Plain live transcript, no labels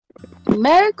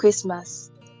Merry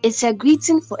Christmas. It's a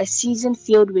greeting for a season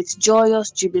filled with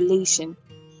joyous jubilation.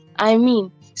 I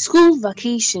mean, school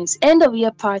vacations, end of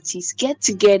year parties, get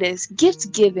togethers,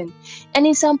 gift giving, and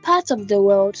in some parts of the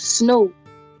world, snow.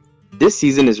 This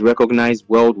season is recognized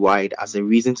worldwide as a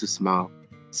reason to smile,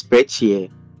 spread cheer,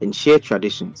 and share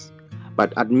traditions.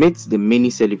 But amidst the many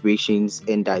celebrations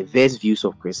and diverse views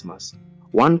of Christmas,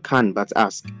 one can but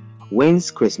ask,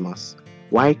 when's Christmas?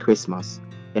 Why Christmas?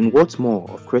 And what's more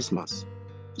of Christmas?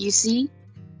 You see,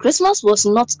 Christmas was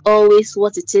not always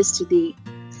what it is today.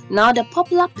 Now, the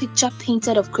popular picture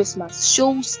painted of Christmas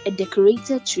shows a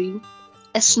decorated tree,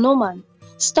 a snowman,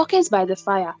 stockings by the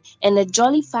fire, and a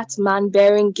jolly fat man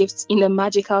bearing gifts in a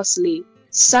magical sleigh,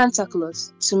 Santa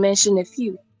Claus, to mention a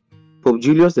few. Pope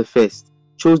Julius I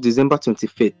chose December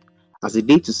 25th as a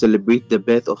day to celebrate the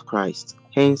birth of Christ,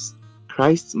 hence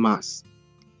Christ's Mass.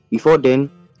 Before then,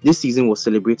 this season was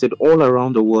celebrated all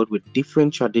around the world with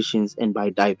different traditions and by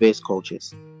diverse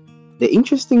cultures. The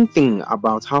interesting thing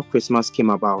about how Christmas came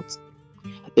about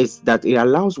is that it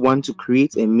allows one to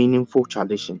create a meaningful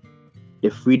tradition, the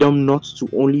freedom not to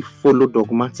only follow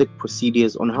dogmatic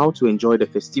procedures on how to enjoy the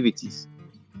festivities.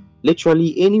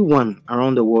 Literally anyone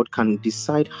around the world can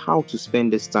decide how to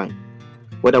spend this time,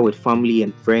 whether with family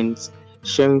and friends,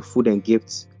 sharing food and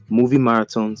gifts, movie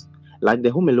marathons like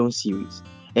the Home Alone series,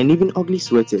 and even ugly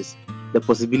sweaters. The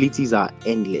possibilities are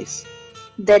endless.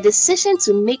 The decision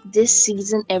to make this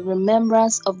season a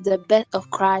remembrance of the birth of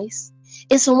Christ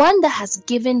is one that has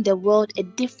given the world a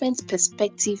different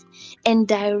perspective and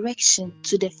direction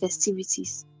to the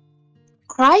festivities.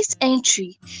 Christ's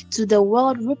entry to the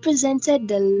world represented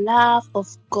the love of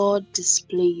God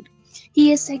displayed.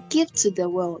 He is a gift to the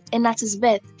world, and at his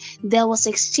birth, there was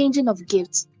exchanging of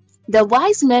gifts. The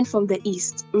wise men from the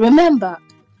east, remember,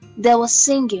 there was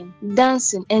singing,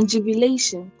 dancing, and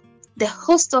jubilation. The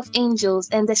host of angels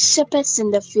and the shepherds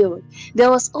in the field. There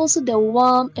was also the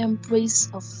warm embrace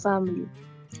of family.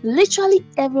 Literally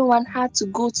everyone had to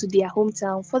go to their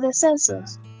hometown for the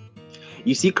census.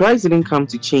 You see, Christ didn't come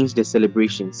to change the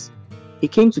celebrations. He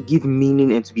came to give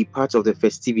meaning and to be part of the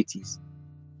festivities.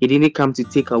 He didn't come to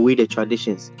take away the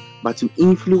traditions, but to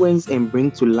influence and bring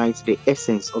to light the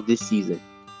essence of this season.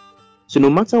 So no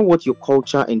matter what your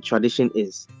culture and tradition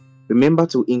is, remember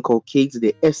to inculcate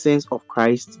the essence of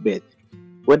Christ's birth,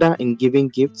 whether in giving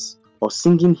gifts or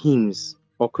singing hymns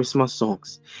or Christmas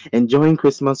songs, enjoying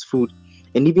Christmas food,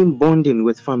 and even bonding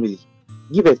with family.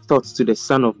 Give a thought to the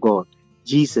Son of God,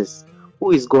 Jesus,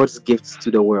 who is God's gift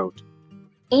to the world.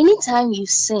 Anytime you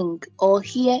sing or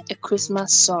hear a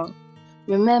Christmas song,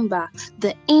 remember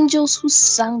the angels who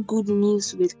sang good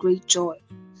news with great joy.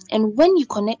 And when you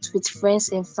connect with friends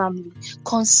and family,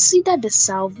 consider the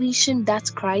salvation that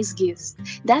Christ gives,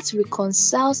 that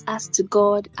reconciles us to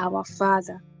God our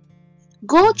Father.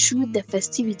 Go through the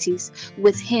festivities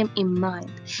with Him in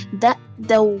mind, that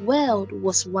the world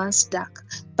was once dark,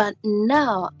 but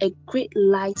now a great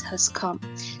light has come.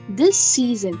 This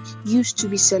season used to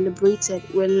be celebrated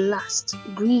with lust,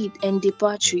 greed, and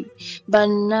debauchery, but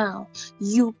now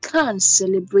you can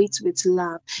celebrate with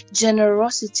love,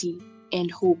 generosity, and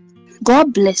hope.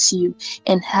 God bless you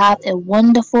and have a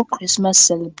wonderful Christmas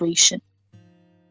celebration.